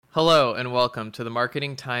Hello and welcome to the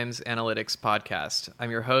Marketing Times Analytics Podcast.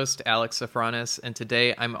 I'm your host, Alex Safranis, and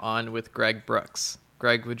today I'm on with Greg Brooks.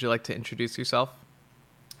 Greg, would you like to introduce yourself?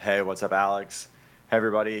 Hey, what's up, Alex? Hey,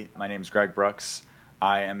 everybody. My name is Greg Brooks.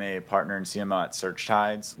 I am a partner and CMO at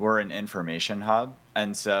SearchTides. We're an information hub.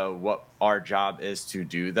 And so what our job is to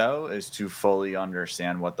do, though, is to fully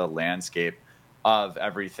understand what the landscape of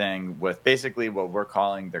everything with basically what we're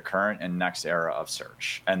calling the current and next era of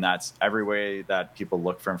search. And that's every way that people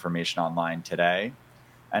look for information online today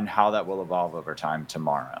and how that will evolve over time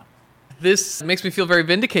tomorrow. This makes me feel very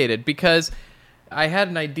vindicated because I had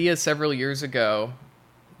an idea several years ago.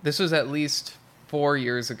 This was at least 4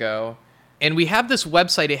 years ago. And we have this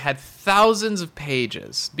website. It had thousands of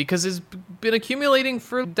pages because it's been accumulating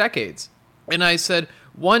for decades. And I said,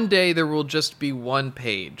 one day there will just be one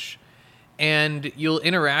page. And you'll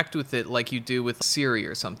interact with it like you do with Siri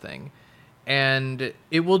or something. And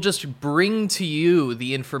it will just bring to you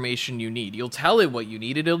the information you need. You'll tell it what you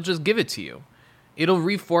need. It'll just give it to you. It'll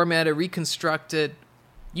reformat it, reconstruct it.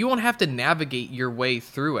 You won't have to navigate your way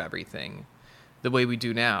through everything the way we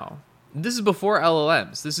do now. This is before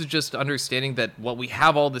LLMs. This is just understanding that what we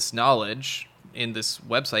have all this knowledge in this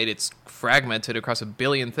website, it's fragmented across a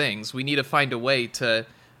billion things. We need to find a way to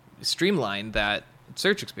streamline that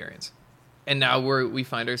search experience. And now we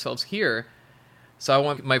find ourselves here.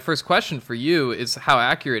 So my first question for you is, how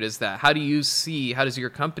accurate is that? How does your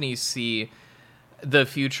company see the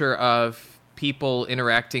future of people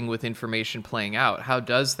interacting with information playing out? How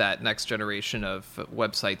does that next generation of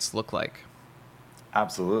websites look like?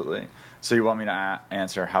 Absolutely. So you want me to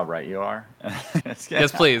answer how right you are?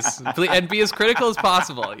 Yes, please. And be as critical as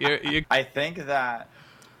possible. I think that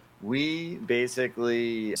we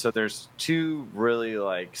basically, so there's two really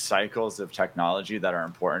cycles of technology that are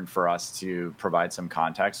important for us to provide some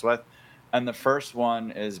context with. And the first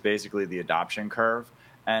one is basically the adoption curve.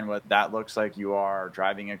 And what that looks like, you are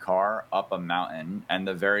driving a car up a mountain, and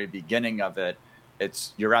the very beginning of it,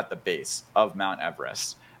 you're at the base of Mount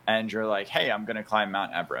Everest. And you're like, hey, I'm going to climb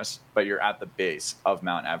Mount Everest, but you're at the base of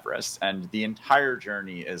Mount Everest. And the entire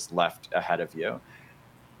journey is left ahead of you.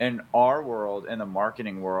 In our world, in the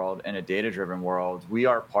marketing world, in a data-driven world, we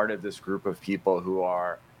are part of this group of people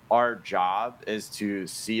our job is to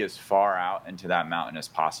see as far out into that mountain as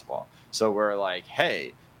possible. So we're like,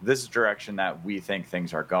 hey, this is the direction that we think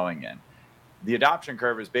things are going in. The adoption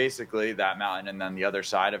curve is basically that mountain, and then the other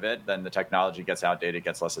side of it, then the technology gets outdated,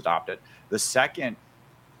 gets less adopted. The second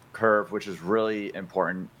curve, which is really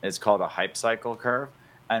important, is called a hype cycle curve.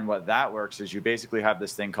 And what that works is you basically have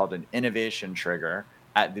this thing called an innovation trigger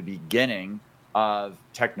at the beginning of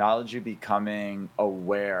technology becoming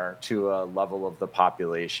aware to a level of the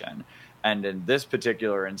population. And in this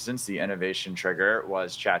particular instance, the innovation trigger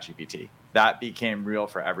was ChatGPT. That became real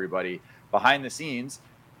for everybody. Behind the scenes,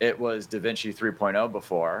 it was DaVinci 3.0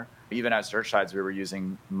 before. Even at SearchTides, we were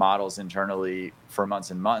using models internally for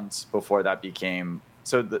months and months before that became.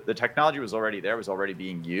 So the technology was already there, was already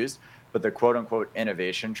being used, but the quote unquote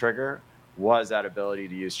innovation trigger was that ability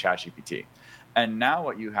to use ChatGPT. And now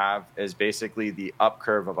what you have is basically the up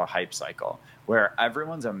curve of a hype cycle, where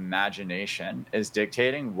everyone's imagination is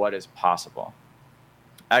dictating what is possible.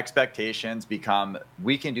 Expectations become,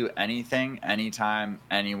 we can do anything, anytime,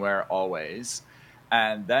 anywhere, always.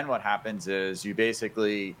 And then what happens is you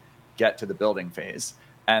basically get to the building phase.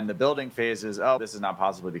 And the building phase is, oh, this is not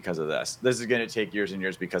possible because of this. This is going to take years and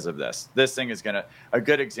years because of this. This thing is going to, a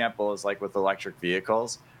good example is like with electric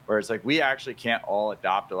vehicles, where it's like, we actually can't all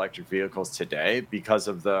adopt electric vehicles today because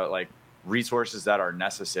of the resources that are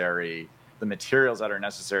necessary, the materials that are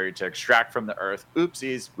necessary to extract from the earth.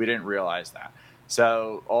 Oopsies, we didn't realize that.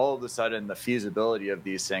 So all of a sudden, the feasibility of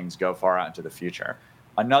these things go far out into the future.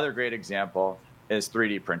 Another great example is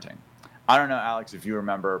 3D printing. I don't know, Alex, if you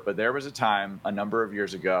remember, but there was a time a number of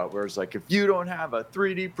years ago where it's like, if you don't have a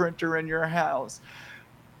 3D printer in your house,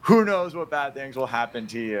 who knows what bad things will happen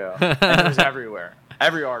to you? And it was everywhere,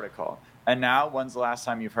 every article. And now, when's the last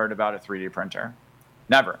time you've heard about a 3D printer?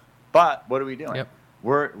 Never. But what are we doing? Yep.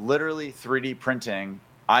 We're literally 3D printing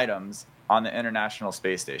items on the International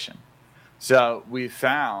Space Station. So we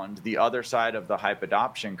found the other side of the hype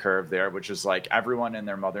adoption curve there, which is like everyone and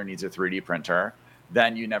their mother needs a 3D printer.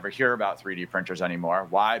 Then you never hear about 3D printers anymore.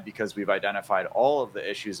 Why? Because we've identified all of the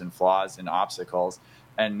issues and flaws and obstacles.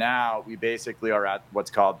 And now we basically are at what's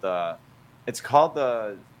called I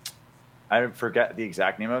forget the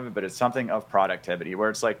exact name of it, but it's something of productivity, where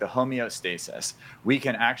it's like the homeostasis. We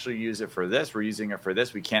can actually use it for this. We're using it for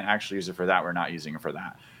this. We can't actually use it for that. We're not using it for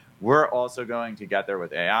that. We're also going to get there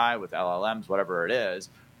with AI, with LLMs, whatever it is.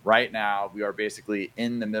 Right now, we are basically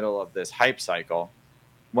in the middle of this hype cycle,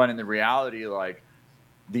 when in the reality,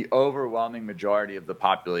 the overwhelming majority of the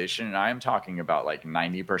population, and I am talking about like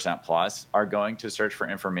 90% plus, are going to search for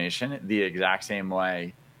information the exact same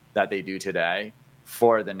way that they do today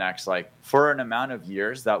for the next, like, for an amount of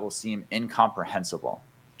years that will seem incomprehensible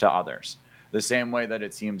to others. The same way that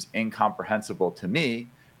it seems incomprehensible to me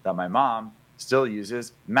that my mom still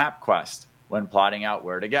uses MapQuest when plotting out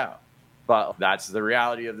where to go. But that's the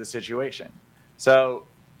reality of the situation. So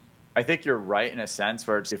I think you're right in a sense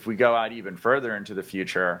where if we go out even further into the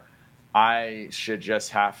future, I should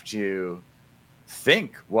just have to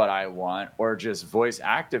think what I want or just voice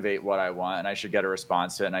activate what I want, and I should get a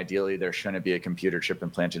response to it. And ideally, there shouldn't be a computer chip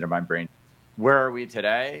implanted in my brain. Where are we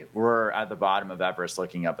today? We're at the bottom of Everest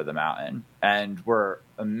looking up at the mountain, and we're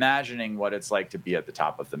imagining what it's like to be at the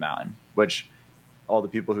top of the mountain, which all the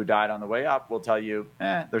people who died on the way up will tell you,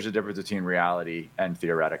 there's a difference between reality and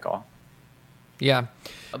theoretical. Yeah.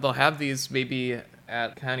 They'll have these maybe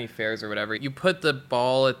at county fairs or whatever. You put the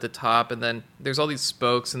ball at the top, and then there's all these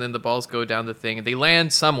spokes, and then the balls go down the thing, and they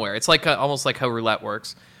land somewhere. It's like almost like how roulette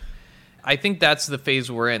works. I think that's the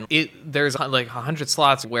phase we're in. There's like 100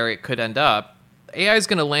 slots where it could end up. AI is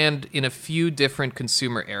going to land in a few different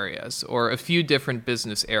consumer areas or a few different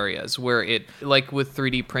business areas where it, like with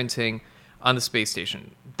 3D printing on the space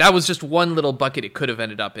station, that was just one little bucket it could have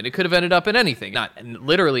ended up in. It could have ended up in anything, not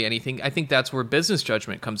literally anything. I think that's where business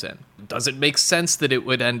judgment comes in. Does it make sense that it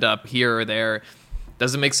would end up here or there?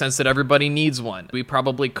 Does it make sense that everybody needs one? We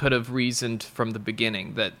probably could have reasoned from the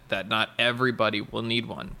beginning that not everybody will need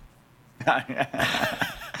one.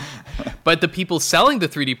 But the people selling the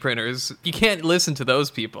 3D printers, you can't listen to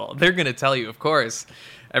those people. They're going to tell you, of course,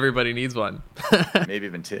 everybody needs one. Maybe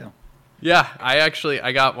even two. Yeah,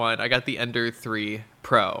 I got one. I got the Ender 3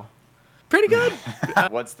 Pro. Pretty good.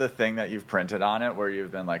 What's the thing that you've printed on it where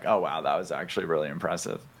you've been like, oh, wow, that was actually really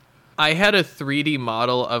impressive? I had a 3D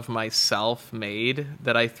model of myself made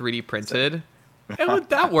that I 3D printed. And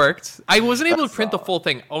that worked. I wasn't able to print the full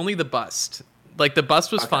thing, only the bust. Like, the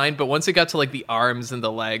bust was fine, but once it got to, like, the arms and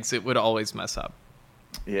the legs, it would always mess up.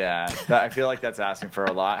 Yeah, I feel like that's asking for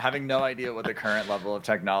a lot. Having no idea what the current level of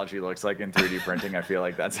technology looks like in 3D printing, I feel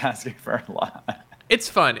like that's asking for a lot. It's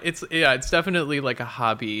fun. It's definitely like a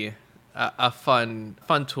hobby, a fun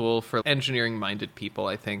tool for engineering-minded people,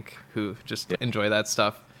 I think, who just enjoy that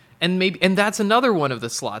stuff. And that's another one of the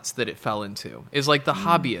slots that it fell into, is like the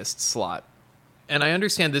hobbyist slot. And I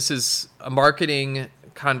understand this is a marketing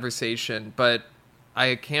conversation, but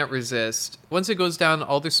I can't resist. Once it goes down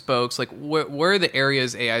all the spokes, like where are the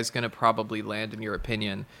areas AI is going to probably land, in your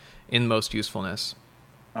opinion, in most usefulness?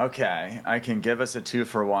 Okay, I can give us a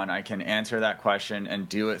 2-for-1. I can answer that question and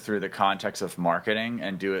do it through the context of marketing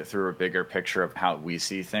and do it through a bigger picture of how we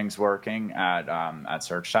see things working at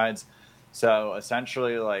Searchsides. So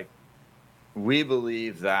essentially, like, we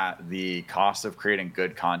believe that the cost of creating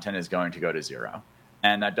good content is going to go to zero.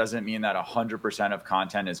 And that doesn't mean that 100% of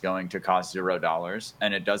content is going to cost $0.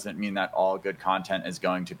 And it doesn't mean that all good content is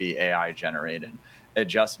going to be AI generated. It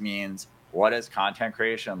just means, what does content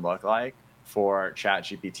creation look like for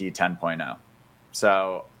ChatGPT 10.0?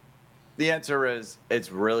 So the answer is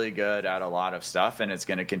it's really good at a lot of stuff, and it's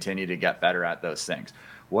going to continue to get better at those things.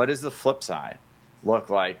 What does the flip side look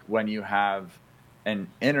like when you have an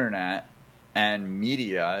internet and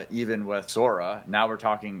media, even with Sora? Now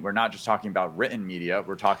we're not just talking about written media,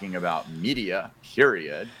 we're talking about media,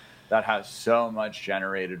 period, that has so much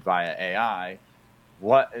generated via AI.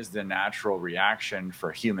 What is the natural reaction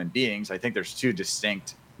for human beings? I think there's two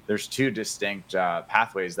distinct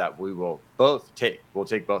pathways that we will both take. We'll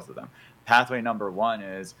take both of them. Pathway number one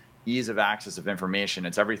is ease of access of information.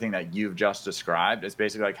 It's everything that you've just described. It's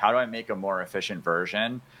basically like, how do I make a more efficient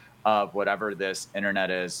version of whatever this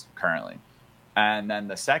internet is currently? And then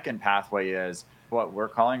the second pathway is what we're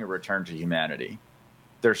calling a return to humanity.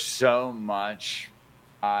 There's so much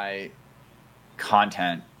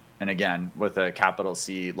content, and again, with a capital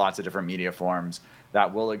C, lots of different media forms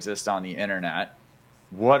that will exist on the internet.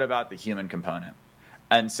 What about the human component?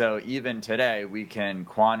 And so even today, we can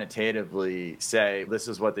quantitatively say, this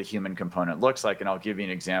is what the human component looks like. And I'll give you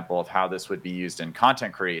an example of how this would be used in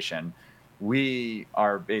content creation. We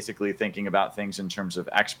are basically thinking about things in terms of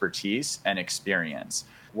expertise and experience.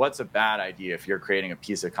 What's a bad idea if you're creating a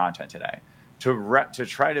piece of content today? To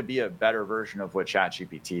try to be a better version of what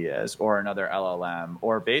ChatGPT is, or another LLM,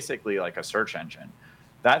 or basically like a search engine.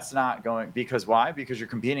 That's not going, because why? Because you're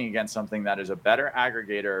competing against something that is a better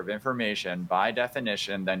aggregator of information by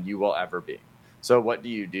definition than you will ever be. So what do?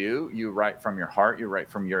 You write from your heart, you write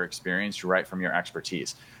from your experience, you write from your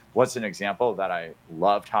expertise. What's an example that I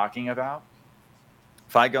love talking about?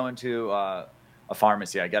 If I go into a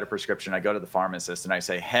pharmacy, I get a prescription, I go to the pharmacist and I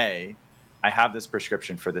say, hey, I have this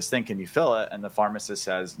prescription for this thing. Can you fill it? And the pharmacist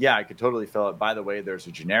says, yeah, I could totally fill it. By the way, there's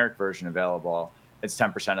a generic version available. It's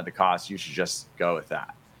 10% of the cost. You should just go with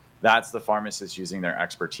that. That's the pharmacist using their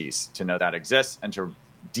expertise to know that exists and to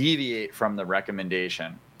deviate from the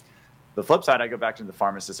recommendation. The flip side, I go back to the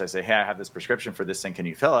pharmacist. I say, hey, I have this prescription for this thing. Can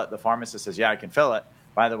you fill it? The pharmacist says, yeah, I can fill it.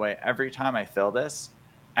 By the way, every time I fill this,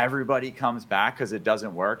 everybody comes back because it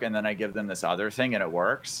doesn't work. And then I give them this other thing and it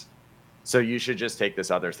works. So you should just take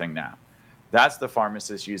this other thing now. That's the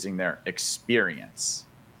pharmacist using their experience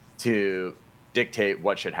to dictate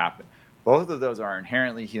what should happen. Both of those are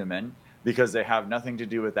inherently human because they have nothing to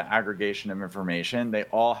do with the aggregation of information. They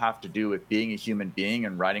all have to do with being a human being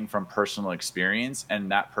and writing from personal experience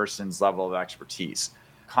and that person's level of expertise.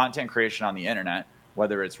 Content creation on the internet,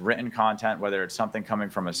 whether it's written content, whether it's something coming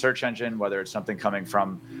from a search engine, whether it's something coming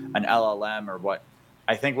from an LLM or what,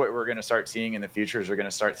 I think what we're going to start seeing in the future is we're going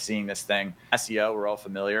to start seeing this thing. SEO, we're all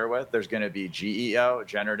familiar with. There's going to be GEO,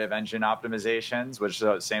 generative engine optimizations, which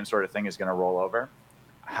the same sort of thing is going to roll over.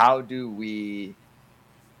 How do we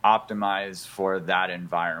optimize for that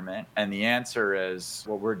environment? And the answer is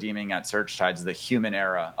what we're deeming at Search Tides the human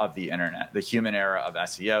era of the internet, the human era of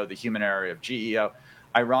SEO, the human era of GEO.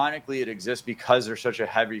 Ironically, it exists because there's such a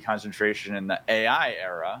heavy concentration in the AI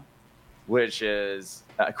era, which is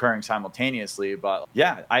occurring simultaneously. But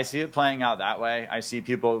yeah, I see it playing out that way. I see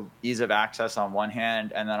people ease of access on one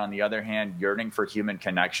hand, and then on the other hand, yearning for human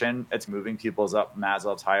connection. It's moving people's up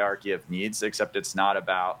Maslow's hierarchy of needs, except it's not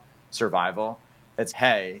about survival. It's,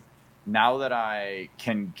 hey, now that I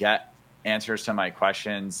can get answers to my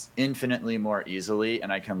questions infinitely more easily,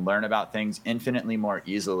 and I can learn about things infinitely more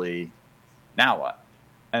easily, now what?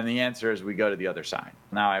 And the answer is we go to the other side.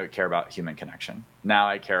 Now I care about human connection. Now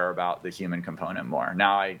I care about the human component more. And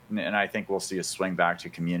I think we'll see a swing back to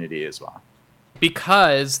community as well.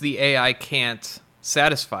 Because the AI can't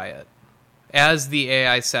satisfy it. As the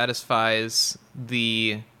AI satisfies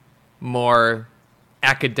the more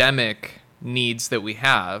academic needs that we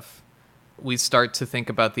have, we start to think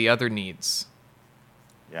about the other needs.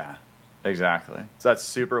 Yeah, exactly. So that's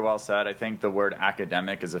super well said. I think the word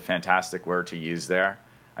academic is a fantastic word to use there.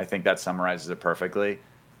 I think that summarizes it perfectly.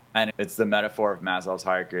 And it's the metaphor of Maslow's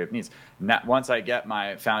hierarchy of needs. Once I get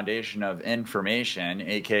my foundation of information,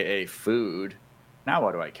 aka food, now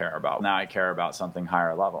what do I care about? Now I care about something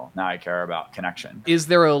higher level. Now I care about connection. Is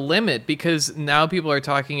there a limit? Because now people are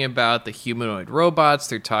talking about the humanoid robots.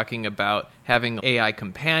 They're talking about having AI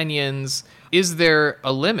companions. Is there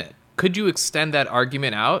a limit? Could you extend that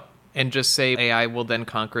argument out and just say AI will then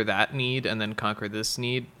conquer that need and then conquer this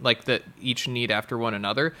need, like that each need after one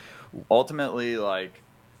another? Ultimately, like,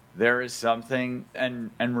 there is something,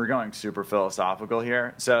 and we're going super philosophical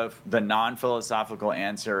here. So if the non-philosophical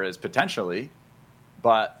answer is potentially,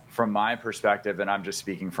 but from my perspective, and I'm just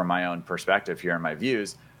speaking from my own perspective here and my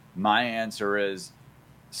views, my answer is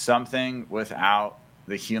something without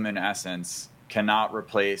the human essence cannot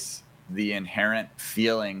replace the inherent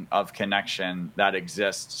feeling of connection that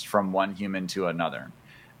exists from one human to another.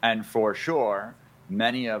 And for sure,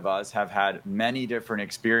 many of us have had many different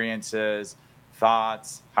experiences,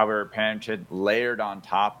 thoughts, how we were parented, layered on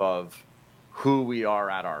top of who we are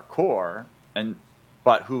at our core.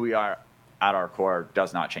 But who we are at our core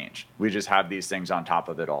does not change. We just have these things on top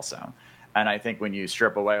of it also. And I think when you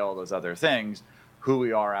strip away all those other things, who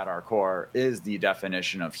we are at our core is the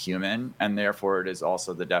definition of human, and therefore it is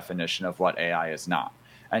also the definition of what AI is not.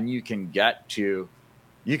 And you could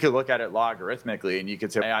look at it logarithmically, and you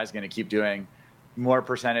could say AI is going to keep doing more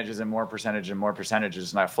percentages and more percentage and more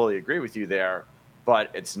percentages, and I fully agree with you there,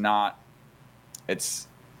 but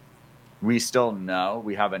we still know,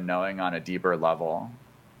 we have a knowing on a deeper level,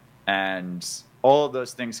 and all of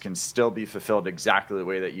those things can still be fulfilled exactly the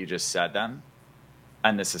way that you just said them,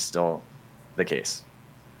 and this is still the case.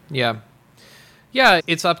 Yeah,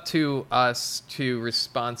 it's up to us to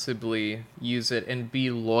responsibly use it and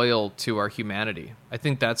be loyal to our humanity. I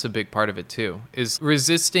think that's a big part of it too, is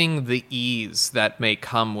resisting the ease that may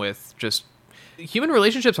come with just human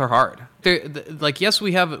relationships are hard. Like, yes,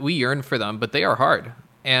 we yearn for them, but they are hard.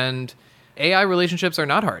 And AI relationships are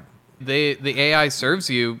not hard. The AI serves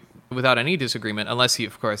you without any disagreement, unless you,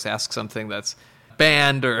 of course, ask something that's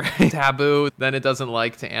banned or taboo, then it doesn't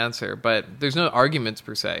like to answer. But there's no arguments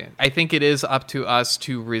per se. I think it is up to us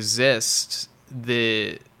to resist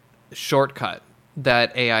the shortcut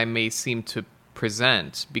that AI may seem to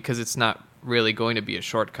present, because it's not really going to be a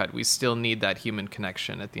shortcut. We still need that human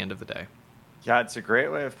connection at the end of the day. Yeah, it's a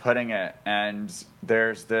great way of putting it. And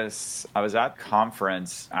there's I was at a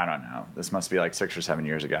conference, I don't know, this must be like 6 or 7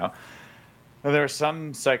 years ago. There were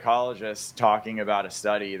some psychologists talking about a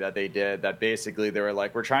study that they did that basically they were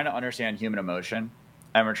like, we're trying to understand human emotion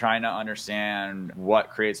and we're trying to understand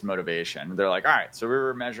what creates motivation. They're like, all right, so we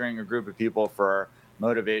were measuring a group of people for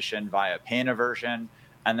motivation via pain aversion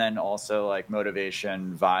and then also like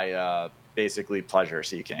motivation via basically pleasure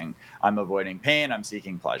seeking. I'm avoiding pain, I'm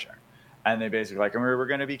seeking pleasure. And they basically like, and we were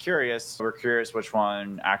going to be curious. We're curious which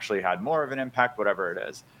one actually had more of an impact, whatever it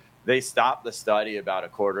is. They stopped the study about a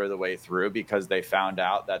quarter of the way through because they found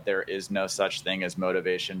out that there is no such thing as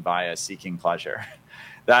motivation via seeking pleasure.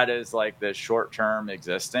 That is like the short-term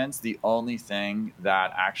existence. The only thing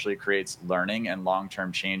that actually creates learning and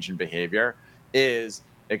long-term change in behavior is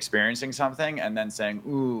experiencing something and then saying,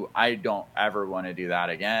 ooh, I don't ever want to do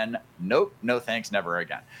that again. Nope, no thanks, never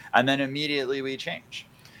again. And then immediately we change.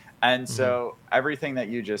 And so everything that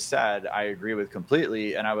you just said, I agree with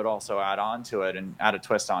completely. And I would also add on to it and add a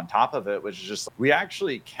twist on top of it, which is just we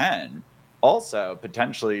actually can also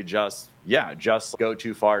potentially just go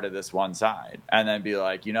too far to this one side and then be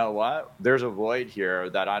like, you know what? There's a void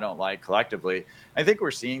here that I don't like collectively. I think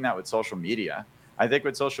we're seeing that with social media. I think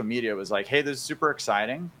with social media, it was like, hey, this is super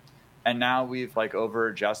exciting. And now we've like over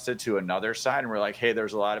adjusted to another side. And we're like, hey,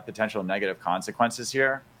 there's a lot of potential negative consequences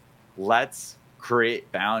here. Let's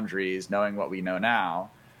create boundaries knowing what we know now.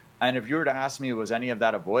 And if you were to ask me, was any of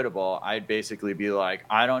that avoidable? I'd basically be like,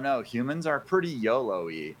 I don't know. Humans are pretty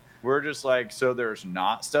YOLO-y. We're just like, so there's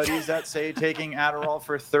not studies that say taking Adderall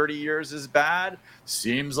for 30 years is bad.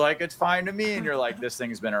 Seems like it's fine to me. And you're like, this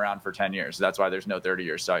thing's been around for 10 years. That's why there's no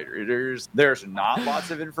 30-year study. There's not lots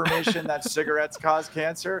of information that cigarettes cause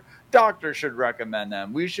cancer. Doctors should recommend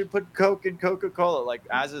them. We should put Coke in Coca-Cola. Like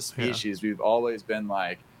as a species, we've always been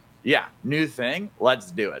like, yeah, new thing,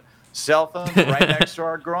 let's do it. Cell phones right next to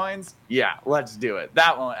our groins, yeah, let's do it.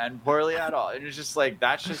 That won't end poorly at all. And it's just like,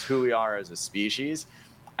 that's just who we are as a species.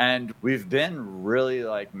 And we've been really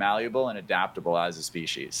like malleable and adaptable as a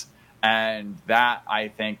species. And that I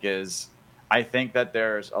think that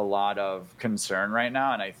there's a lot of concern right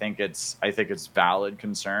now. And I think it's valid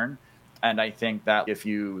concern. And I think that if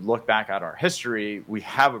you look back at our history, we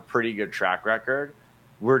have a pretty good track record.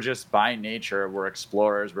 We're just by nature, we're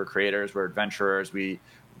explorers, we're creators, we're adventurers. We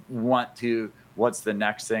want to, what's the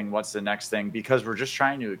next thing? Because we're just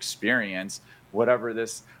trying to experience whatever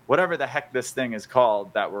the heck this thing is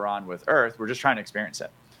called that we're on with Earth. We're just trying to experience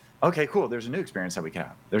it. Okay, cool. There's a new experience that we can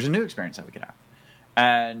have.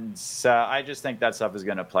 And so I just think that stuff is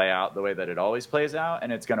going to play out the way that it always plays out.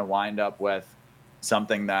 And it's going to wind up with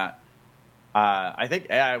something that I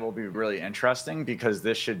think AI will be really interesting because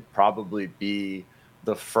this should probably be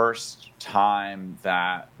the first time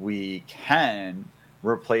that we can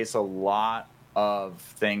replace a lot of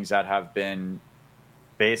things that have been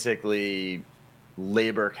basically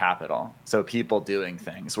labor capital. So people doing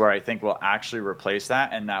things where I think we'll actually replace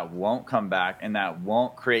that and that won't come back and that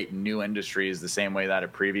won't create new industries the same way that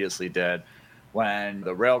it previously did. When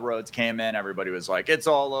the railroads came in, everybody was like, it's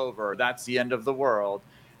all over. That's the end of the world.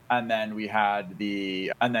 And then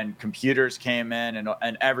and then computers came in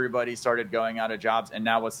and everybody started going out of jobs. And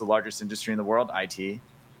now what's the largest industry in the world? IT,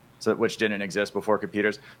 which didn't exist before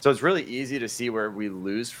computers. So it's really easy to see where we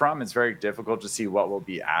lose from. It's very difficult to see what will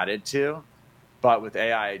be added to. But with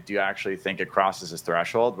AI, I do actually think it crosses this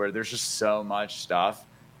threshold where there's just so much stuff.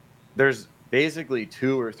 There's basically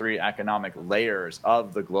 2 or 3 economic layers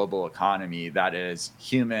of the global economy that is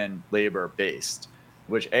human labor based,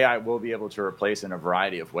 which AI will be able to replace in a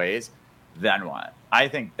variety of ways. Then what? I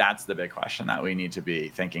think that's the big question that we need to be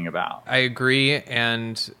thinking about. I agree.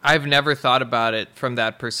 And I've never thought about it from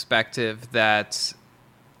that perspective that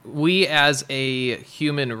we as a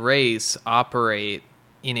human race operate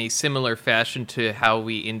in a similar fashion to how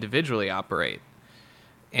we individually operate.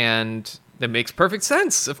 And that makes perfect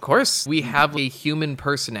sense. Of course, we have a human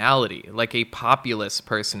personality, like a populist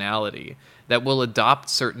personality that will adopt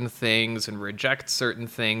certain things and reject certain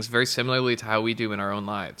things very similarly to how we do in our own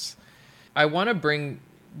lives. I want to bring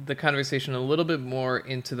the conversation a little bit more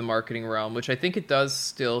into the marketing realm, which I think it does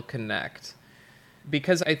still connect.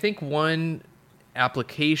 Because I think one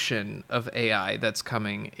application of AI that's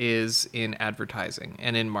coming is in advertising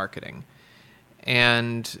and in marketing.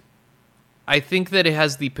 And I think that it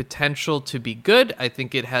has the potential to be good. I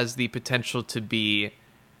think it has the potential to be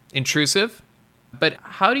intrusive. But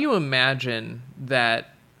how do you imagine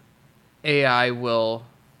that AI will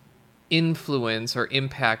influence or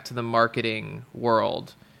impact the marketing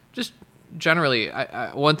world? Just generally,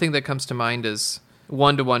 one thing that comes to mind is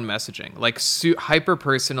one-to-one messaging, like hyper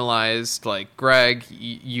personalized. Like, Greg,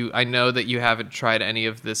 I know that you haven't tried any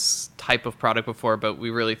of this type of product before, but we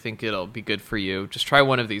really think it'll be good for you. Just try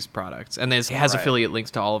one of these products, and it has affiliate links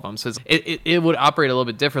to all of them, so it would operate a little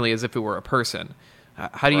bit differently as if it were a person.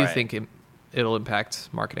 How do you think it'll impact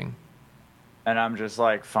marketing? And I'm just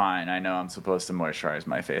like, fine, I know I'm supposed to moisturize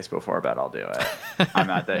my face before bed, I'll do it.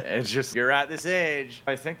 It's just, you're at this age.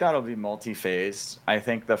 I think that'll be multi-phased. I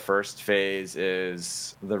think the first phase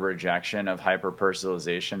is the rejection of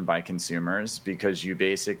hyper-personalization by consumers, because you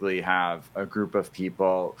basically have a group of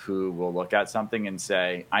people who will look at something and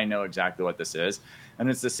say, I know exactly what this is. And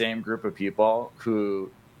it's the same group of people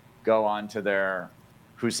who go on to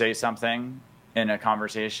who say something in a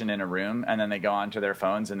conversation in a room, and then they go onto their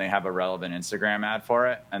phones and they have a relevant Instagram ad for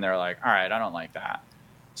it, and they're like, all right, I don't like that.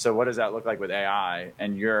 So what does that look like with AI?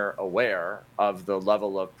 And you're aware of the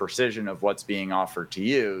level of precision of what's being offered to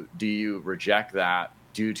you. Do you reject that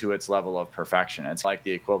due to its level of perfection? It's like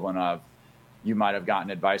the equivalent of, you might have gotten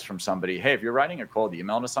advice from somebody, hey, if you're writing a cold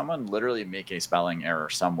email to someone, literally make a spelling error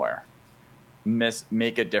somewhere.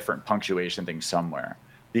 Make a different punctuation thing somewhere,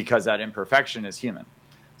 because that imperfection is human.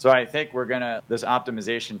 So I think this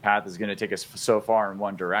optimization path is going to take us so far in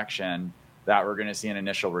one direction that we're going to see an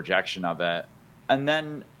initial rejection of it. And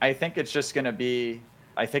then I think it's just going to be,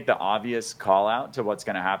 I think the obvious call out to what's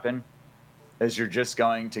going to happen is you're just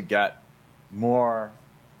going to get more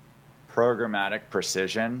programmatic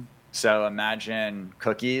precision. So imagine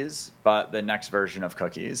cookies, but the next version of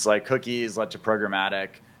cookies. Like, cookies led to programmatic,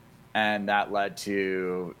 and that led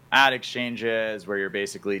to ad exchanges where you're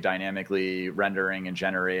basically dynamically rendering and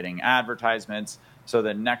generating advertisements. So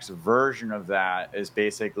the next version of that is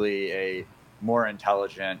basically a more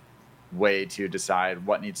intelligent way to decide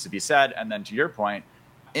what needs to be said. And then, to your point,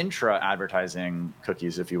 intra-advertising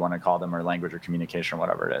cookies, if you want to call them, or language or communication,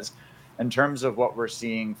 whatever it is. In terms of what we're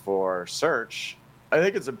seeing for search, I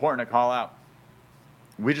think it's important to call out,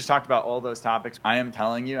 we just talked about all those topics. I am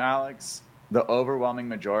telling you, Alex, the overwhelming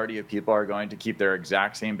majority of people are going to keep their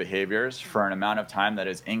exact same behaviors for an amount of time that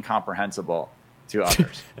is incomprehensible to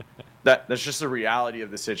others. That's just the reality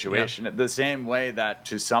of the situation. Yeah. The same way that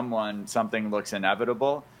to someone something looks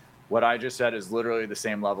inevitable, what I just said is literally the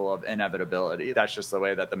same level of inevitability. That's just the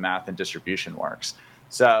way that the math and distribution works.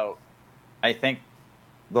 So I think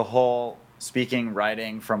the whole speaking,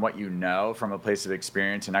 writing from what you know, from a place of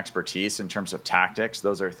experience and expertise in terms of tactics,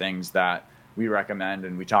 those are things that we recommend,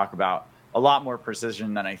 and we talk about a lot more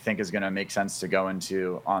precision than I think is going to make sense to go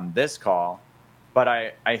into on this call. But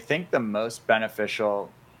I think the most beneficial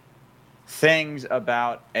things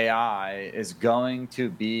about AI is going to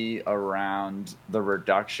be around the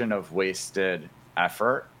reduction of wasted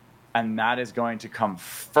effort. And that is going to come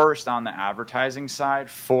first on the advertising side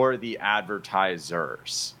for the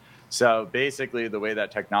advertisers. So basically, the way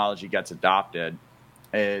that technology gets adopted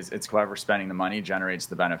is it's whoever spending the money generates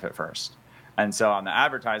the benefit first. And so on the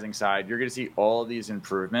advertising side, you're going to see all of these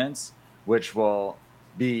improvements, which will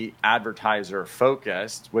be advertiser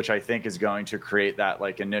focused, which I think is going to create that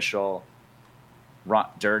like initial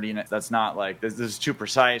dirtiness. That's not like, this is too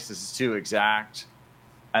precise, this is too exact.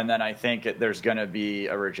 And then I think there's going to be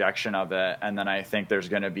a rejection of it. And then I think there's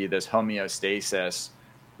going to be this homeostasis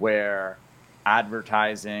where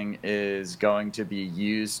advertising is going to be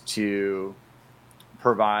used to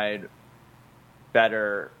provide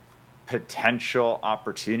better potential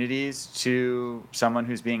opportunities to someone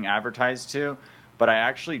who's being advertised to. But I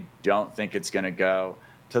actually don't think it's going to go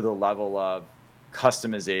to the level of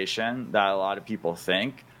customization that a lot of people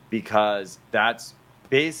think, because that's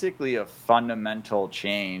basically a fundamental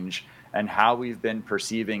change in how we've been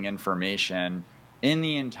perceiving information in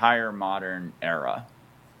the entire modern era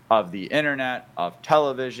of the internet, of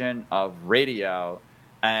television, of radio.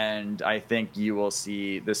 And I think you will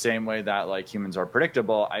see the same way that like humans are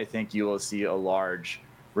predictable, I think you will see a large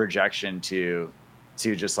rejection to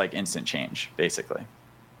just like instant change, basically.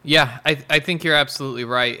 Yeah, I think you're absolutely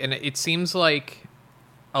right. And it seems like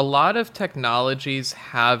a lot of technologies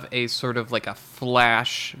have a sort of like a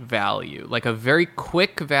flash value, like a very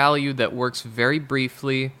quick value that works very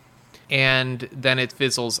briefly, and then it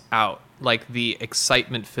fizzles out, like the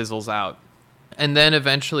excitement fizzles out. And then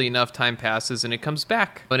eventually enough time passes and it comes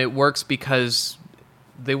back. And it works because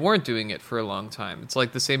they weren't doing it for a long time. It's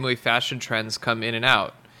like the same way fashion trends come in and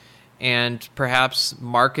out. And perhaps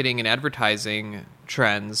marketing and advertising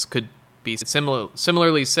trends could be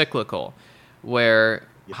similarly cyclical, where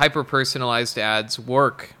hyper-personalized ads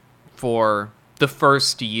work for the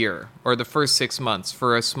first year or the first 6 months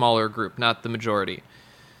for a smaller group, not the majority.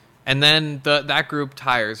 And then that group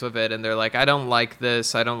tires of it, and they're like, I don't like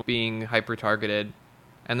this, I don't being hyper-targeted.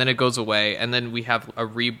 and then it goes away, and then we have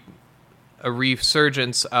a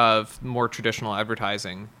resurgence of more traditional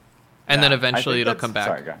advertising, and then eventually it'll come back.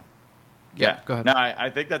 Sorry, go ahead. Yeah, go ahead. No, I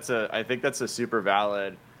think that's a super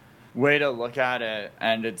valid way to look at it,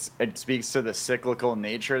 and it speaks to the cyclical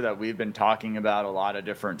nature that we've been talking about a lot of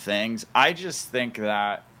different things. I just think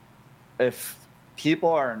that if people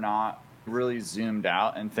are not really zoomed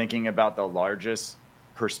out and thinking about the largest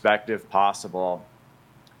perspective possible,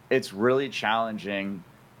 it's really challenging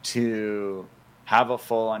to have a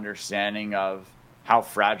full understanding of how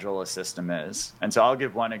fragile a system is. And so I'll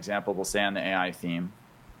give one example. We'll stay on the AI theme.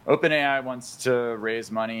 OpenAI wants to raise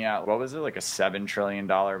money at, what was it, like a $7 trillion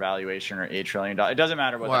valuation or $8 trillion? It doesn't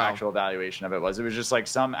matter what the actual valuation of it was. It was just like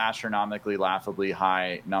some astronomically, laughably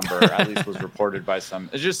high number, at least was reported by some.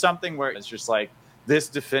 It's just something where it's just like, this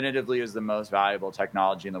definitively is the most valuable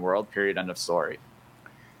technology in the world, period, end of story.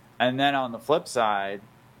 And then on the flip side,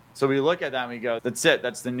 so we look at that and we go, that's it,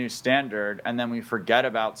 that's the new standard. And then we forget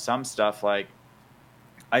about some stuff like,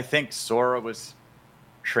 I think Sora was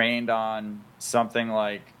trained on something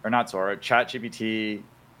like, or not Sora, ChatGPT.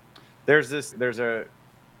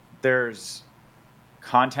 There's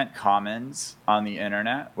content commons on the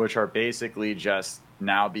internet, which are basically just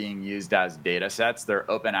now being used as data sets. They're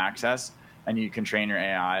open access, and you can train your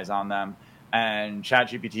AIs on them. And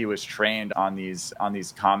ChatGPT was trained on these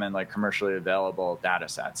common, like, commercially available data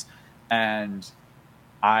sets. And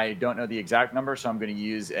I don't know the exact number, so I'm going to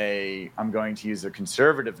use a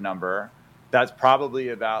conservative number. That's probably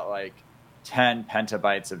about like 10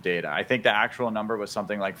 petabytes of data. I think the actual number was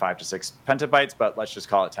something like 5 to 6 petabytes, but let's just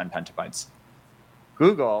call it 10 petabytes.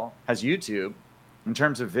 Google has YouTube. In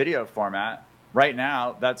terms of video format, right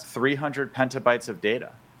now, that's 300 petabytes of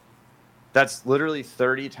data. That's literally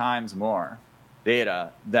 30 times more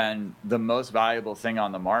data than the most valuable thing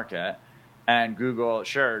on the market. And Google,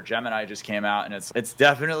 sure, Gemini just came out, and it's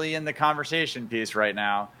definitely in the conversation piece right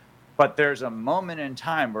now. But there's a moment in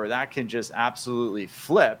time where that can just absolutely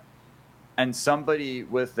flip, and somebody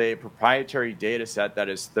with a proprietary data set that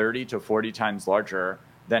is 30 to 40 times larger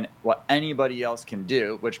than what anybody else can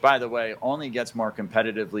do, which, by the way, only gets more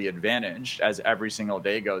competitively advantaged as every single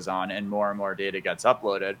day goes on and more data gets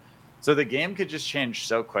uploaded. So the game could just change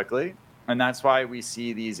so quickly. And that's why we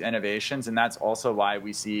see these innovations. And that's also why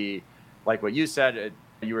we see, like what you said,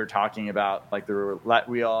 you were talking about, like the roulette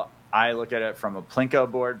wheel. I look at it from a Plinko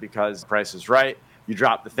board because the price is right. You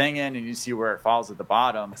drop the thing in and you see where it falls at the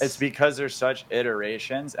bottom. It's because there's such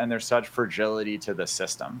iterations and there's such fragility to the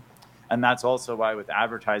system. And that's also why with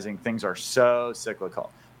advertising, things are so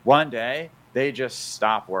cyclical. One day, they just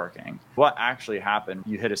stop working. What actually happened,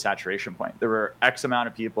 you hit a saturation point. There were X amount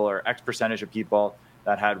of people or X percentage of people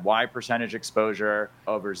that had Y percentage exposure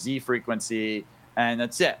over Z frequency, and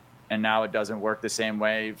that's it. And now it doesn't work the same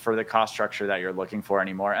way for the cost structure that you're looking for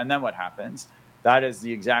anymore. And then what happens? That is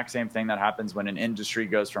the exact same thing that happens when an industry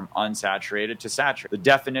goes from unsaturated to saturated. The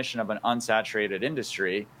definition of an unsaturated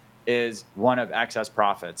industry is one of excess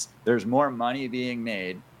profits. There's more money being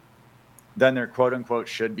made than there quote unquote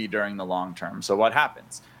should be during the long term. So what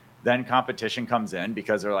happens? Then competition comes in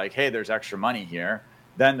because they're like, hey, there's extra money here.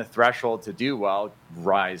 Then the threshold to do well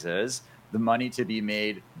rises. The money to be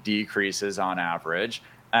made decreases on average.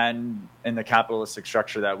 And in the capitalistic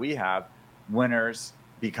structure that we have, winners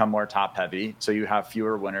become more top heavy. So you have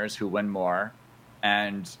fewer winners who win more,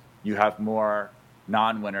 and you have more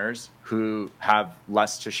non-winners who have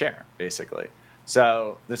less to share, basically.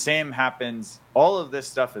 So the same happens. All of this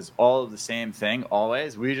stuff is all of the same thing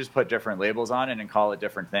always. We just put different labels on it and call it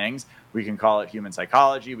different things. We can call it human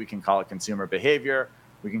psychology. We can call it consumer behavior.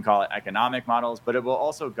 We can call it economic models, but it will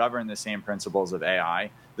also govern the same principles of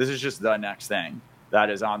AI. This is just the next thing that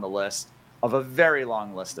is on the list of a very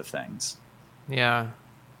long list of things. Yeah.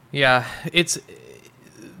 It's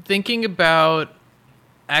thinking about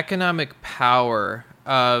economic power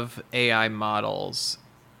of AI models.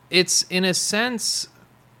 It's in a sense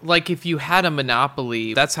like if you had a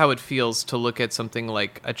monopoly. That's how it feels to look at something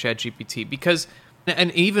like a ChatGPT, because,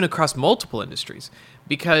 and even across multiple industries,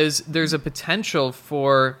 because there's a potential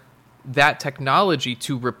for that technology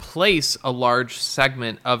to replace a large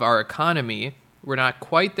segment of our economy. We're not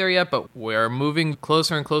quite there yet, but we're moving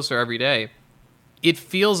closer and closer every day. It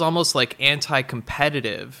feels almost like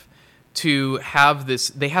anti-competitive to have this.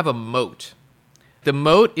 They have a moat. The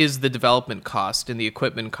moat is the development cost and the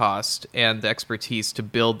equipment cost and the expertise to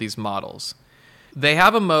build these models. They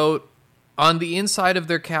have a moat. On the inside of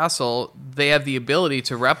their castle, they have the ability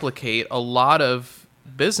to replicate a lot of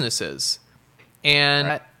businesses. And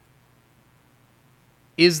right.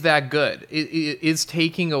 Is that good? Is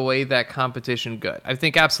taking away that competition good? I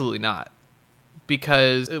think absolutely not.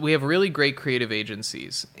 because we have really great creative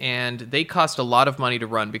agencies, and they cost a lot of money to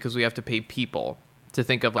run because we have to pay people to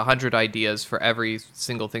think of 100 ideas for every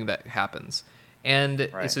single thing that happens. And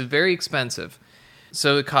It's very expensive.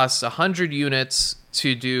 So it costs 100 units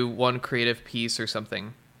to do one creative piece or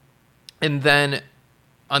something. And then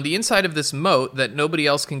on the inside of this moat that nobody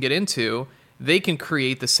else can get into, they can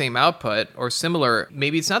create the same output or similar.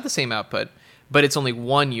 Maybe it's not the same output, but it's only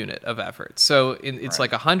 1 unit of effort. So it's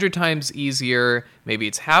like 100 times easier. Maybe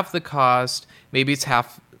it's half the cost. Maybe it's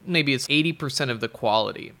 80% of the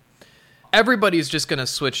quality. Everybody's just going to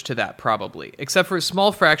switch to that probably, except for a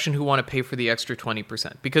small fraction who want to pay for the extra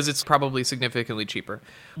 20% because it's probably significantly cheaper.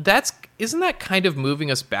 Isn't that kind of moving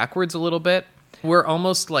us backwards a little bit? We're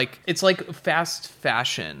almost like, it's like fast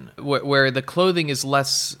fashion where the clothing is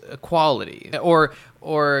less quality,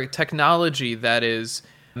 or technology that is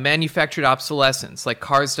manufactured obsolescence, like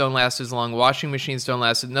cars don't last as long, washing machines don't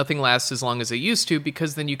last, nothing lasts as long as they used to,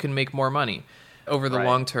 because then you can make more money over the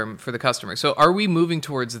long term for the customer. So are we moving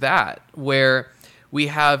towards that, where we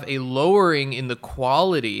have a lowering in the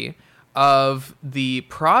quality of the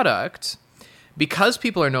product because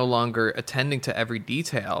people are no longer attending to every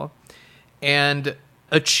detail, and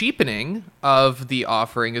a cheapening of the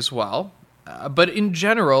offering as well, but in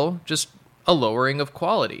general, just a lowering of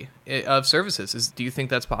quality of services? Do you think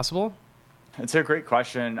that's possible? It's a great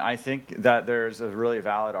question. I think that there's a really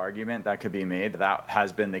valid argument that could be made. That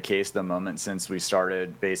has been the case the moment since we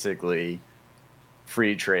started basically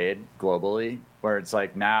free trade globally, where it's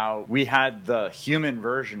like now we had the human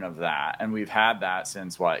version of that, and we've had that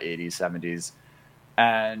since 80s, 70s.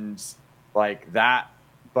 And like that,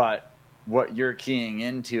 but what you're keying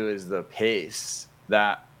into is the pace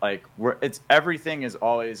that everything is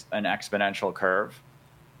always an exponential curve.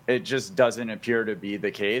 It just doesn't appear to be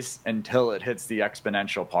the case until it hits the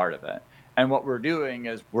exponential part of it. And what we're doing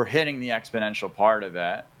is we're hitting the exponential part of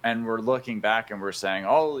it, and we're looking back and we're saying,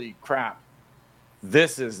 holy crap,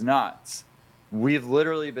 this is nuts. We've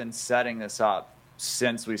literally been setting this up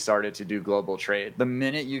since we started to do global trade. The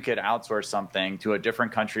minute you could outsource something to a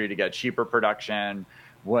different country to get cheaper production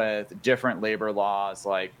with different labor laws,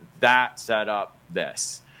 like that set up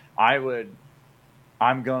this.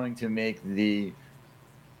 I'm going to make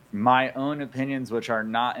my own opinions, which are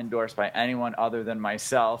not endorsed by anyone other than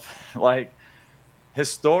myself. Like,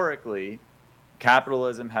 historically,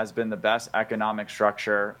 capitalism has been the best economic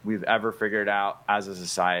structure we've ever figured out as a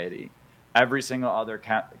society. Every single other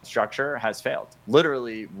structure has failed.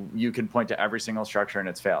 Literally, you can point to every single structure and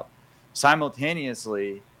it's failed.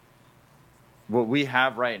 Simultaneously, what we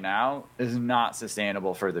have right now is not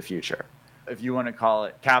sustainable for the future. If you want to call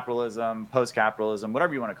it capitalism, post-capitalism,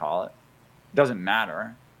 whatever you want to call it, doesn't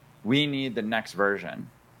matter. We need the next version,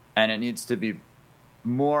 and it needs to be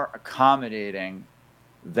more accommodating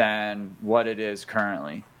than what it is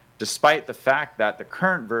currently, despite the fact that the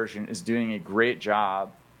current version is doing a great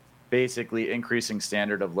job basically increasing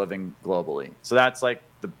standard of living globally. So that's like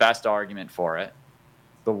the best argument for it.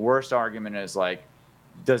 The worst argument is like,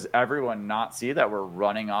 does everyone not see that we're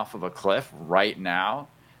running off of a cliff right now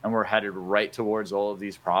and we're headed right towards all of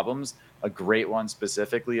these problems? A great one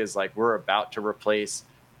specifically is like, we're about to replace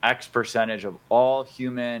X percentage of all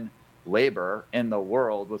human labor in the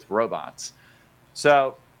world with robots.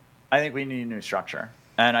 So I think we need a new structure.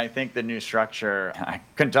 And I think the new structure, I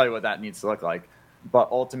couldn't tell you what that needs to look like. But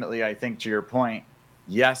ultimately, I think to your point,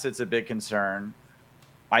 yes, it's a big concern.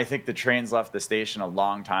 I think the trains left the station a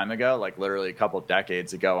long time ago, like literally a couple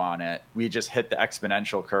decades ago on it. We just hit the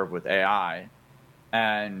exponential curve with AI.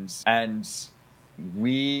 And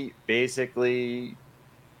we basically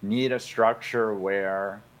need a structure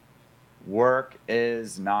where work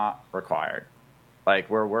is not required. Like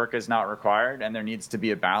where work is not required, and there needs to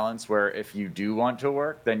be a balance where if you do want to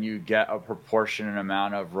work, then you get a proportionate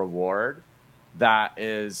amount of reward that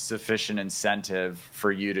is sufficient incentive for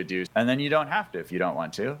you to do. And then you don't have to if you don't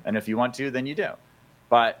want to. And if you want to, then you do.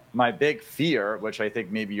 But my big fear, which I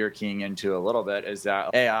think maybe you're keying into a little bit, is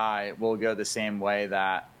that AI will go the same way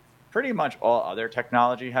that pretty much all other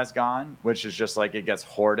technology has gone, which is just like it gets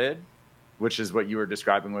hoarded, which is what you were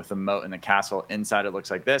describing with the moat and the castle. Inside it looks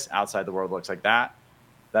like this, outside the world looks like that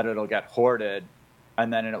it'll get hoarded,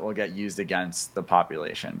 and then it will get used against the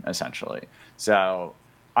population, essentially. So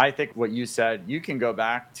I think what you said, you can go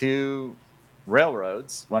back to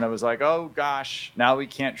railroads when it was like, oh gosh, now we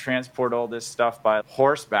can't transport all this stuff by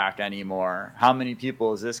horseback anymore. How many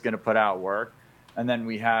people is this going to put out work? And then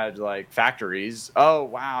we had like factories. Oh,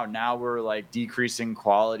 wow, now we're like decreasing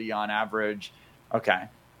quality on average. Okay,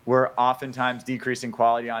 we're oftentimes decreasing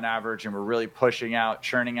quality on average, and we're really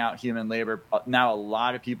churning out human labor. Now a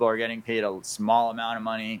lot of people are getting paid a small amount of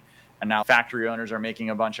money, and now factory owners are making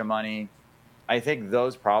a bunch of money. I think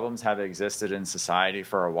those problems have existed in society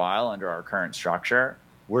for a while under our current structure.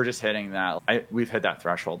 We're just hitting that. We've hit that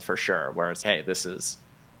threshold for sure, where it's, hey,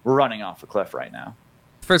 we're running off a cliff right now.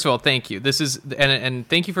 First of all, thank you. This is, and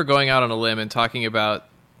thank you for going out on a limb and talking about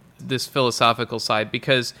this philosophical side,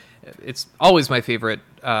 because it's always my favorite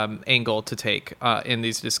angle to take in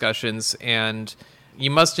these discussions. And you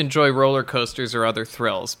must enjoy roller coasters or other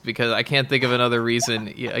thrills, because I can't think of another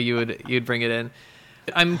reason you'd bring it in.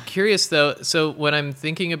 I'm curious though. So when I'm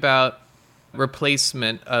thinking about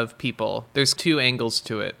replacement of people, there's two angles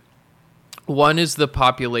to it. One is the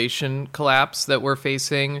population collapse that we're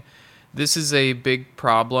facing. This is a big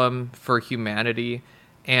problem for humanity.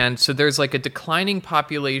 And so there's like a declining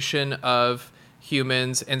population of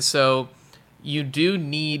humans. And so you do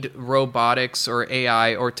need robotics or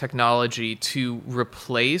AI or technology to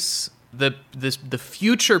replace the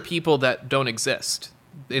future people that don't exist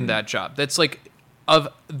in that job. That's like of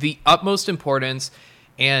the utmost importance.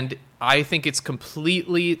 And I think it's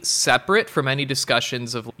completely separate from any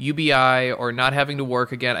discussions of UBI or not having to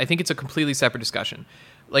work again. I think it's a completely separate discussion.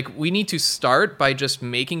 Like, we need to start by just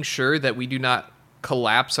making sure that we do not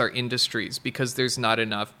collapse our industries because there's not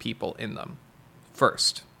enough people in them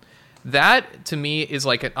first. That, to me, is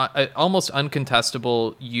like an almost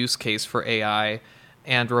uncontestable use case for AI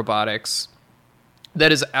and robotics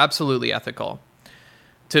that is absolutely ethical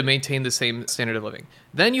to maintain the same standard of living.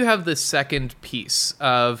 Then you have the second piece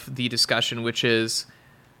of the discussion, which is,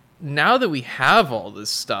 now that we have all this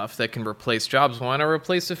stuff that can replace jobs, why not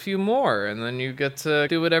replace a few more? And then you get to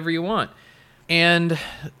do whatever you want. And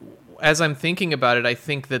as I'm thinking about it, I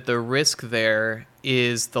think that the risk there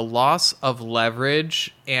is the loss of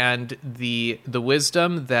leverage and the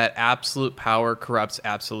wisdom that absolute power corrupts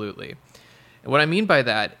absolutely. And what I mean by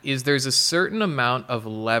that is there's a certain amount of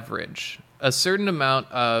leverage, a certain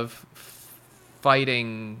amount of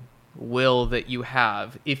fighting will that you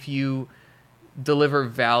have if you deliver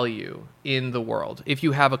value in the world, if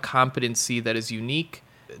you have a competency that is unique,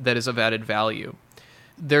 that is of added value.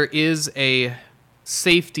 There is a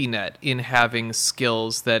safety net in having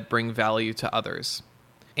skills that bring value to others.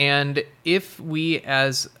 And if we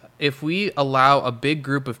allow a big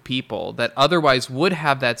group of people that otherwise would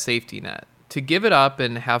have that safety net to give it up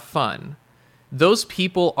and have fun, those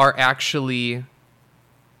people are actually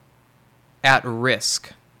at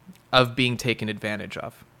risk of being taken advantage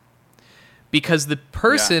of. Because the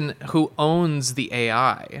person who owns the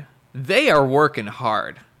AI, they are working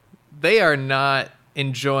hard. They are not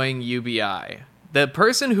enjoying UBI. The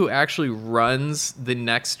person who actually runs the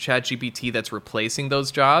next ChatGPT that's replacing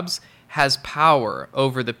those jobs has power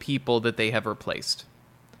over the people that they have replaced.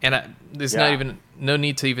 And there's no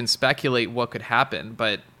need to even speculate what could happen,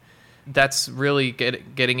 but that's really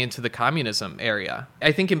getting into the communism area.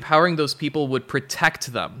 I think empowering those people would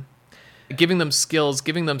protect them. Giving them skills,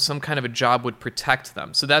 giving them some kind of a job would protect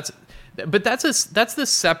them. So that's the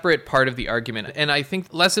separate part of the argument. And I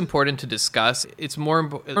think less important to discuss. It's more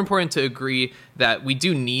important to agree that we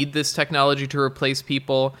do need this technology to replace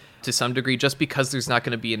people to some degree, just because there's not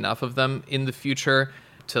going to be enough of them in the future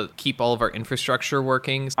to keep all of our infrastructure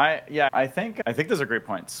working. I think those are great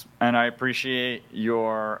points. And I appreciate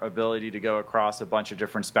your ability to go across a bunch of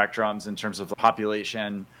different spectrums in terms of the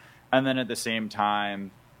population. And then at the same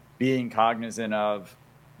time, being cognizant of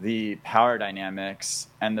the power dynamics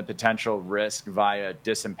and the potential risk via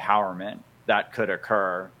disempowerment that could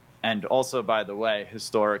occur. And also, by the way,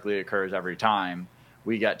 historically occurs every time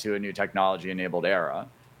we get to a new technology-enabled era.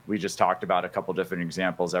 We just talked about a couple different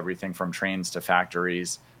examples, everything from trains to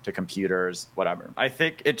factories to computers, whatever. I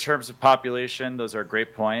think in terms of population, those are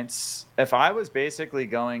great points. If I was basically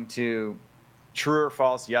going to true or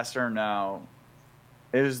false, yes or no,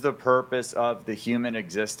 is the purpose of the human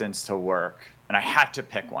existence to work, and I had to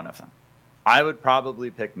pick one of them, I would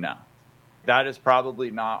probably pick no. That is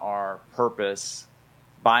probably not our purpose.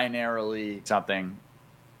 Binarily something,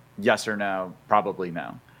 yes or no, probably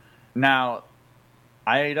no. Now,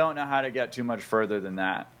 I don't know how to get too much further than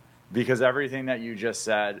that, because everything that you just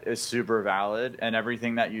said is super valid, and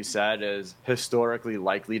everything that you said is historically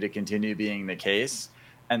likely to continue being the case.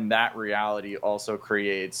 And that reality also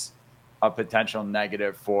creates a potential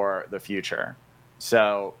negative for the future.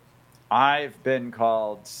 So I've been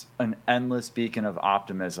called an endless beacon of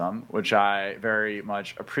optimism, which I very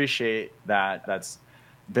much appreciate that's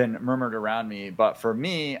been murmured around me. But for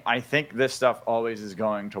me, I think this stuff always is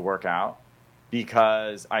going to work out,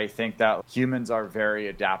 because I think that humans are very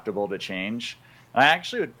adaptable to change. And I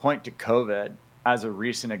actually would point to COVID as a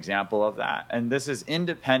recent example of that. And this is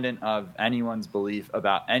independent of anyone's belief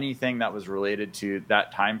about anything that was related to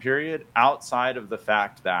that time period, outside of the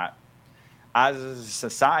fact that as a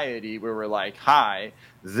society, we were like, hi,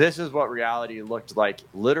 this is what reality looked like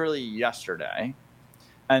literally yesterday.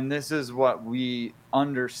 And this is what we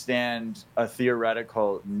understand a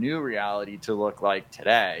theoretical new reality to look like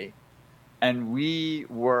today. And we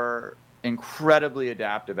were incredibly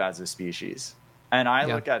adaptive as a species. And I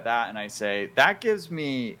Yeah. look at that and I say, that gives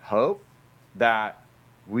me hope that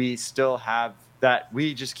we still have that,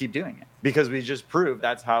 we just keep doing it because we just proved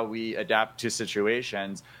that's how we adapt to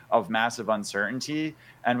situations of massive uncertainty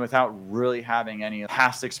and without really having any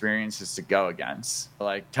past experiences to go against.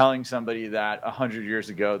 Like telling somebody that 100 years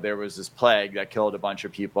ago there was this plague that killed a bunch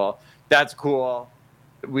of people, that's cool.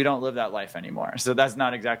 We don't live that life anymore. So that's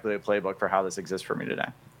not exactly a playbook for how this exists for me today.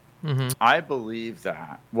 Mm-hmm. I believe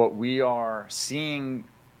that what we are seeing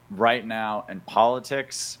right now in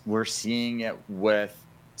politics, we're seeing it with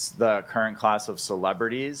the current class of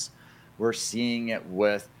celebrities. We're seeing it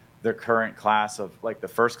with the current class of like the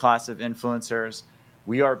first class of influencers.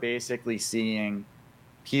 We are basically seeing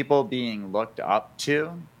people being looked up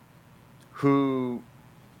to who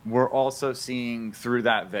we're also seeing through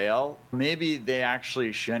that veil. Maybe they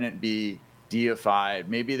actually shouldn't be deified.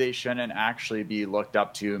 Maybe they shouldn't actually be looked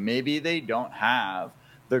up to. Maybe they don't have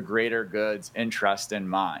the greater good's interest in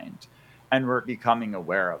mind. And we're becoming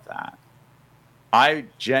aware of that. I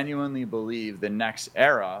genuinely believe the next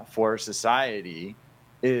era for society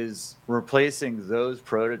is replacing those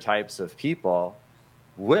prototypes of people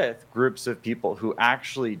with groups of people who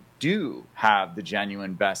actually do have the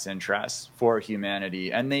genuine best interests for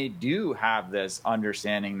humanity. And they do have this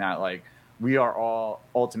understanding that like we are all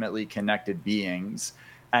ultimately connected beings.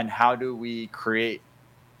 And how do we create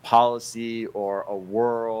policy or a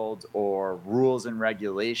world or rules and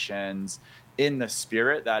regulations in the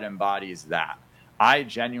spirit that embodies that? I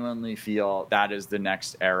genuinely feel that is the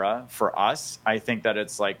next era for us. I think that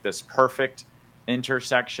it's like this perfect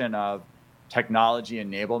intersection of technology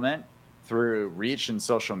enablement through reach and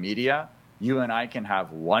social media. You and I can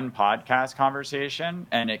have one podcast conversation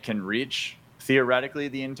and it can reach theoretically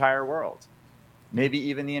the entire world. Maybe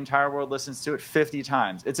even the entire world listens to it 50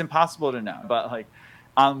 times. It's impossible to know. But like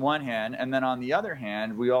on one hand, and then on the other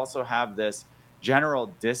hand, we also have this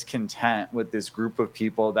general discontent with this group of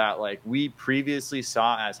people that like we previously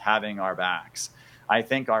saw as having our backs. I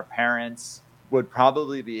think our parents would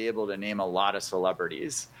probably be able to name a lot of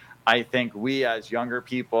celebrities. I think we as younger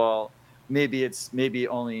people, maybe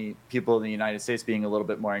only people in the United States being a little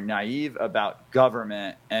bit more naive about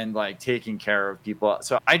government and like taking care of people.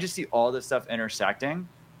 So I just see all this stuff intersecting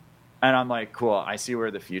and I'm like, cool, I see where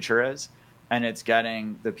the future is. And it's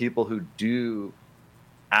getting the people who do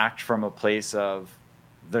act from a place of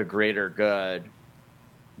the greater good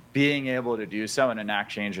being able to do so and enact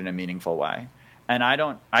change in a meaningful way. And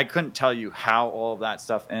I couldn't tell you how all of that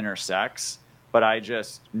stuff intersects, but I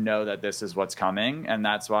just know that this is what's coming. And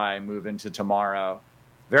that's why I move into tomorrow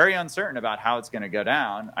very uncertain about how it's going to go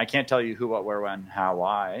down. I can't tell you who, what, where, when, how,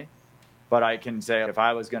 why, but I can say if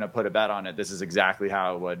I was going to put a bet on it, this is exactly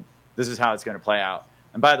how it would, this is how it's going to play out.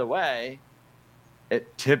 And by the way,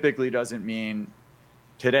 it typically doesn't mean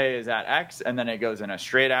today is at X and then it goes in a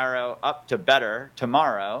straight arrow up to better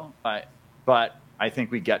tomorrow. But I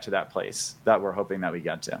think we get to that place that we're hoping that we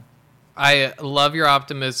get to. I love your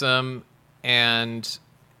optimism, and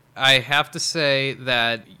I have to say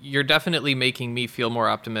that you're definitely making me feel more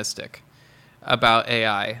optimistic about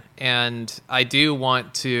AI. And I do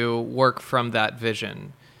want to work from that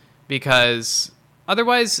vision because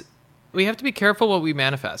otherwise we have to be careful what we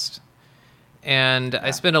manifest. And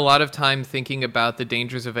I spend a lot of time thinking about the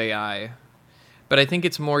dangers of AI, but I think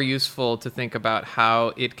it's more useful to think about how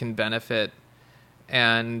it can benefit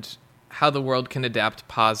and how the world can adapt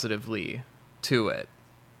positively to it.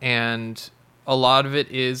 And a lot of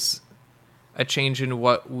it is a change in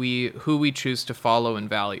who we choose to follow and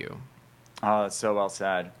value. Oh, that's so well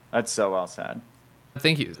said. That's so well said.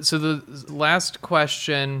 Thank you. So the last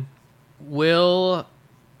question,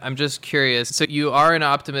 I'm just curious. So you are an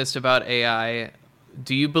optimist about AI.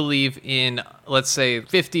 Do you believe in, let's say,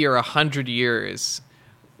 50 or 100 years,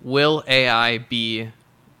 will AI be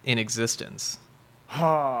in existence?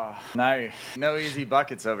 Oh, no easy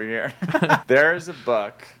buckets over here. There's a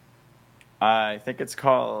book, I think it's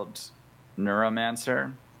called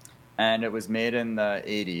Neuromancer, and it was made in the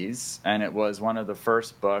 80s, and it was one of the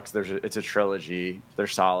first books. It's a trilogy. They're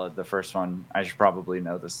solid. The first one, I should probably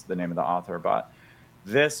know the name of the author, but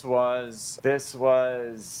it was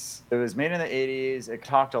made in the 80s. It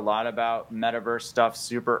talked a lot about metaverse stuff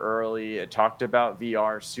super early. It talked about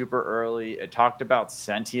VR super early. It talked about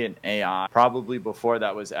sentient AI probably before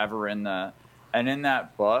that was ever in in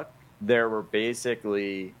that book there were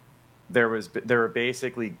basically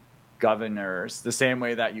governors the same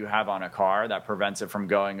way that you have on a car that prevents it from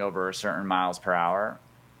going over a certain miles per hour.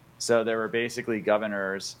 So there were basically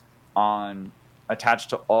governors attached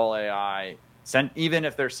to all AI, even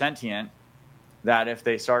if they're sentient, that if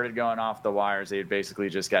they started going off the wires, they'd basically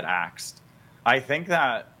just get axed. I think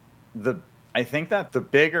that the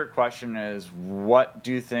bigger question is, what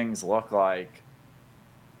do things look like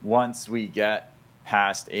once we get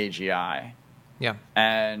past AGI? Yeah.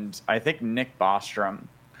 And I think Nick Bostrom,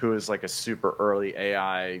 who is like a super early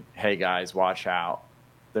AI, hey guys, watch out,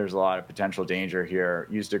 there's a lot of potential danger here,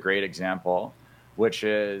 used a great example, which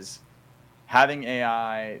is having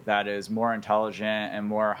AI that is more intelligent and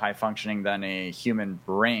more high functioning than a human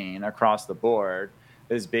brain across the board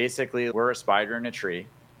is basically, we're a spider in a tree,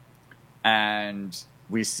 and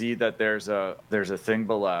we see that there's a thing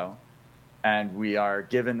below, and we are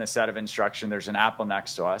given the set of instructions. There's an apple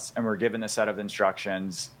next to us, and we're given the set of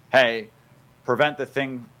instructions, hey, prevent the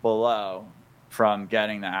thing below from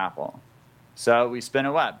getting the apple. So we spin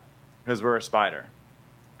a web because we're a spider.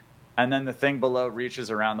 And then the thing below reaches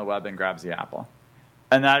around the web and grabs the apple.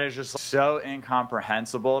 And that is just so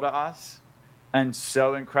incomprehensible to us and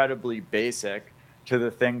so incredibly basic to the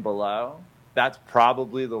thing below. That's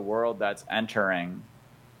probably the world that's entering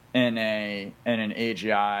in an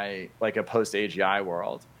AGI, like a post-AGI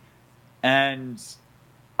world. And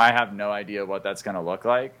I have no idea what that's going to look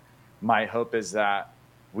like. My hope is that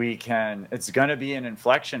it's going to be an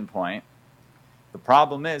inflection point. The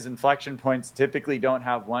problem is inflection points typically don't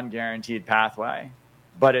have one guaranteed pathway,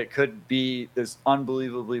 but it could be this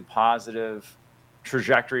unbelievably positive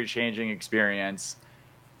trajectory changing experience,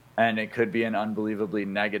 and it could be an unbelievably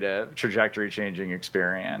negative trajectory changing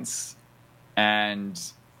experience. And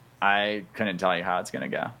I couldn't tell you how it's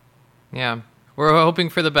going to go. Yeah. We're hoping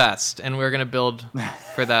for the best, and we're going to build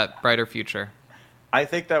for that brighter future. I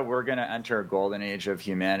think that we're going to enter a golden age of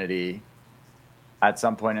humanity at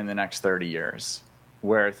some point in the next 30 years,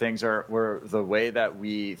 where the way that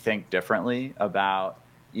we think differently about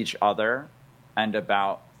each other and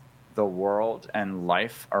about the world and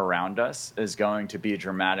life around us is going to be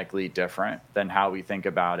dramatically different than how we think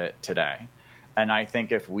about it today. And I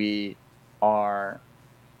think if we are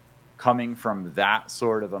coming from that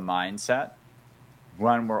sort of a mindset,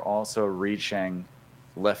 when we're also reaching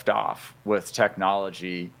liftoff with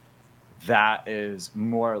technology, that is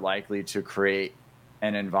more likely to create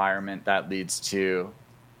an environment that leads to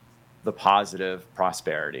the positive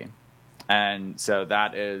prosperity. And so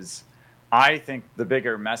that is, I think, the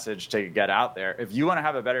bigger message to get out there. If you want to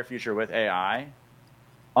have a better future with AI,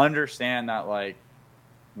 understand that like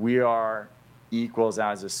we are equals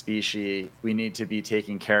as a species. We need to be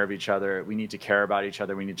taking care of each other. We need to care about each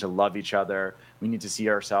other. We need to love each other. We need to see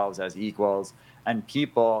ourselves as equals. And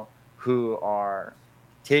people who are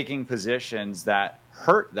taking positions that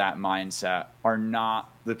hurt that mindset are not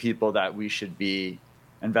the people that we should be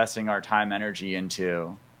investing our time, energy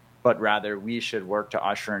into, but rather we should work to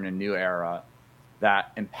usher in a new era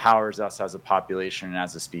that empowers us as a population and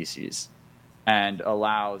as a species and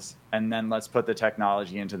then let's put the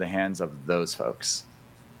technology into the hands of those folks.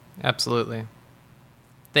 Absolutely.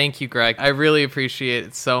 Thank you, Greg. I really appreciate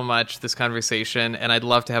it so much, this conversation, and I'd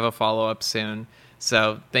love to have a follow-up soon.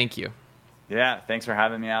 So thank you. Yeah, thanks for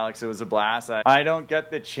having me, Alex. It was a blast. I don't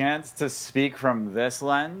get the chance to speak from this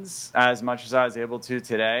lens as much as I was able to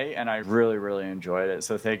today, and I really, really enjoyed it.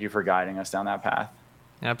 So thank you for guiding us down that path.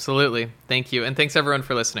 Absolutely. Thank you. And thanks, everyone,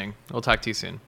 for listening. We'll talk to you soon.